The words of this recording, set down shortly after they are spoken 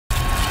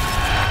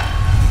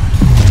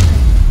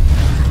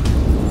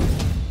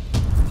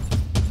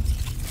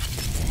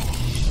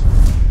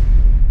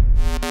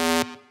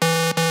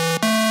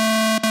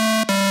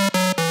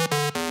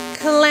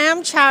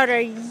chowder.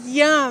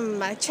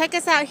 Yum! Check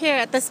us out here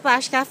at the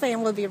Splash Cafe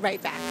and we'll be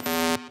right back.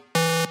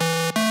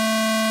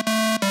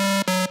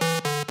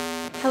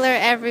 Hello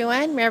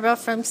everyone, Maribel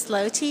from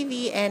SLO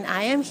TV, and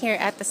I am here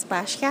at the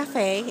Splash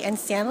Cafe in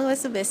San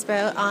Luis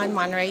Obispo on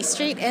Monterey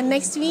Street. And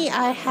next to me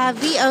I have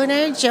the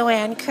owner,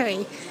 Joanne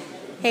Currie.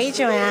 Hey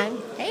Joanne.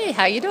 Hey,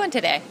 how are you doing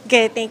today?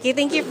 Good, thank you.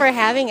 Thank you for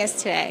having us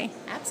today.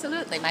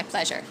 Absolutely, my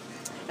pleasure.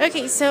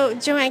 Okay, so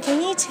Joanne,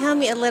 can you tell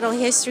me a little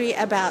history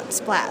about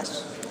Splash?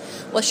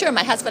 Well, sure.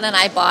 My husband and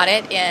I bought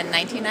it in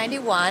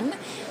 1991.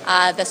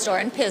 The store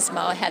in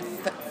Pismo had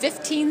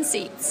 15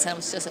 seats. It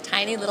was just a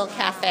tiny little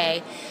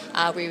cafe.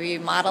 We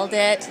remodeled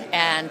it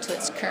and to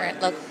its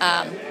current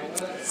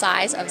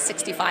size of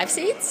 65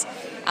 seats.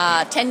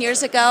 10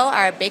 years ago,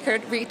 our baker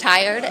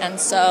retired, and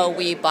so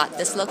we bought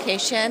this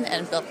location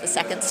and built the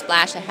second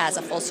Splash. It has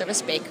a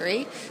full-service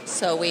bakery,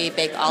 so we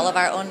bake all of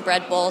our own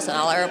bread bowls and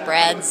all our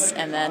breads,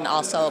 and then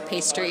also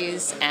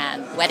pastries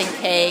and wedding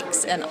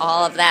cakes and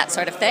all of that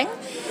sort of thing.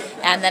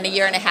 And then a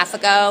year and a half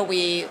ago,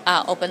 we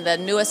opened the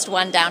newest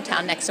one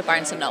downtown next to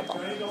Barnes & Noble.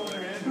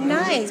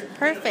 Nice,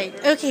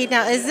 perfect. Okay,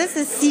 now is this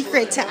a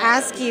secret to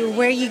ask you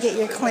where you get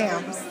your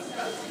clams?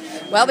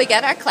 Well, we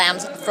get our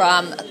clams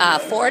from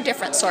 4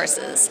 different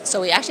sources. So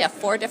we actually have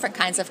 4 different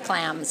kinds of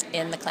clams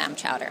in the clam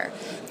chowder.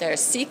 There's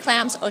sea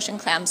clams, ocean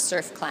clams,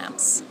 surf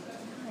clams.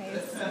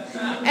 Nice.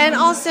 And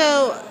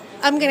also,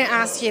 I'm going to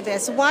ask you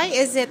this. Why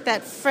is it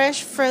that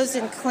fresh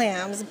frozen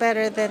clams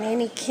better than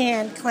any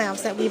canned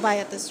clams that we buy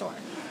at the store?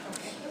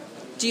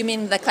 Do you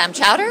mean the clam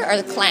chowder or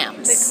the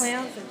clams? The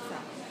clams themselves.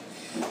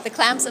 The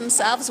clams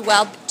themselves,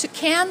 well, to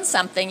can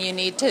something, you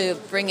need to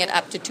bring it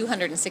up to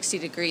 260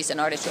 degrees in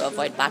order to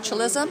avoid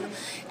botulism,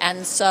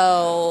 and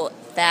so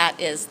that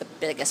is the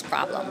biggest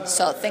problem.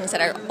 So things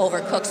that are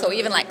overcooked, so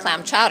even like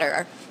clam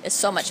chowder is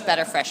so much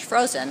better fresh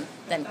frozen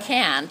than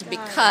canned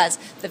because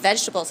the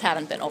vegetables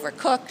haven't been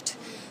overcooked,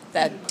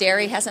 the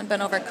dairy hasn't been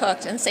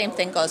overcooked, and same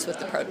thing goes with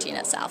the protein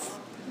itself.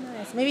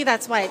 Nice. Maybe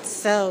that's why it's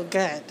so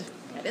good.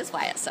 That is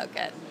why it's so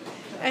good.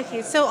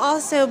 Okay, so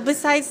also,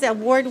 besides the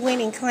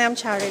award-winning clam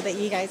chowder that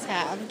you guys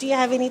have, do you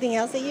have anything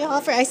else that you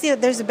offer? I see that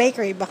there's a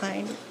bakery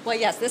behind. Well,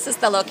 yes, this is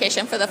the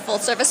location for the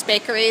full-service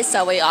bakery,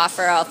 so we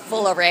offer a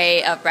full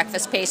array of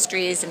breakfast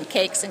pastries and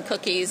cakes and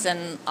cookies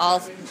and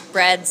all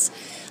breads.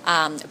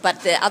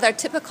 But the other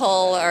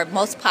typical or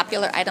most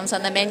popular items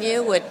on the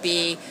menu would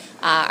be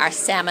our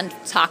salmon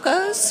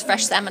tacos,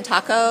 fresh salmon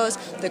tacos,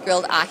 the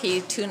grilled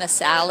ahi tuna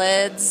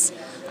salads.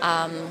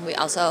 We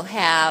also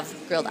have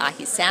grilled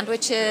ahi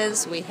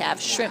sandwiches. We have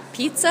shrimp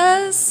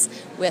pizzas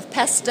with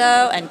pesto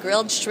and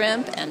grilled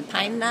shrimp and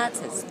pine nuts.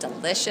 It's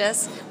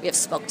delicious. We have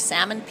smoked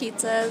salmon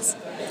pizzas.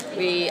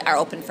 We are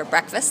open for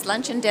breakfast,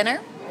 lunch, and dinner.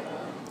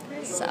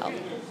 So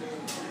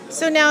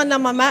now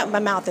my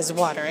mouth is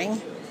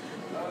watering.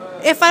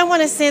 If I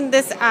want to send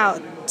this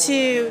out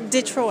to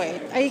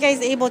Detroit, are you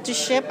guys able to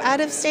ship out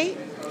of state?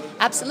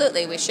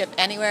 Absolutely. We ship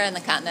anywhere in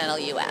the continental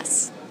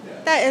U.S.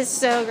 That is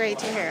so great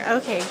to hear.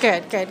 Okay,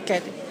 good.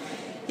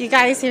 You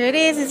guys, here it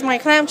is. It's my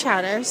clam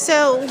chowder.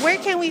 So where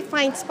can we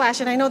find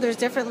Splash? And I know there's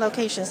different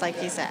locations,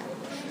 like you said.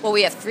 Well,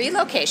 we have 3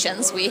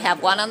 locations. We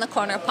have one on the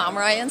corner of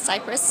Pomeroy and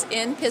Cypress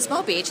in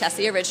Pismo Beach. That's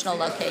the original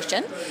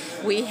location.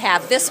 We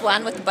have this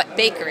one with the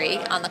bakery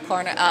on the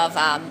corner of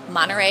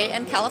Monterey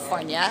and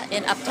California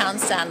in uptown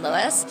San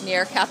Luis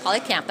near Cal Poly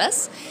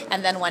campus.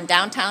 And then one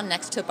downtown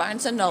next to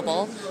Barnes &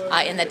 Noble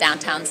in the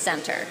downtown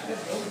center.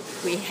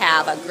 We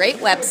have a great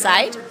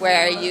website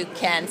where you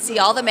can see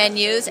all the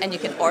menus and you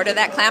can order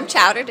that clam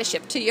chowder to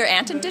ship to your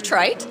aunt in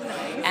Detroit.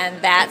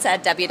 And that's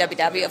at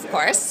www, of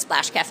course,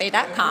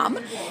 splashcafe.com.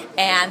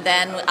 And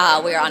then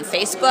we're on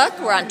Facebook,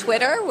 we're on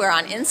Twitter, we're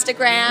on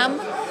Instagram.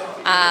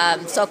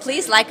 So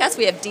please like us.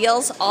 We have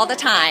deals all the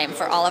time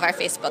for all of our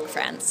Facebook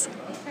friends.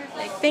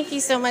 Thank you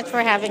so much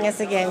for having us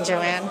again,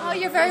 Joanne. Oh,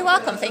 you're very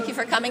welcome. Thank you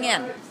for coming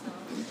in.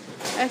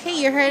 Okay,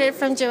 you heard it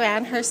from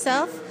Joanne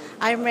herself.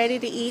 I'm ready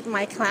to eat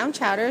my clam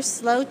chowder.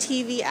 SLO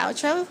TV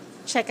outro.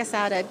 Check us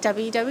out at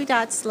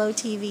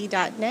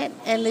www.slotv.net.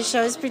 And the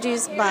show is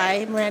produced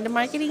by Miranda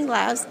Marketing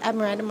Labs at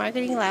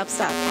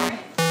mirandamarketinglabs.com.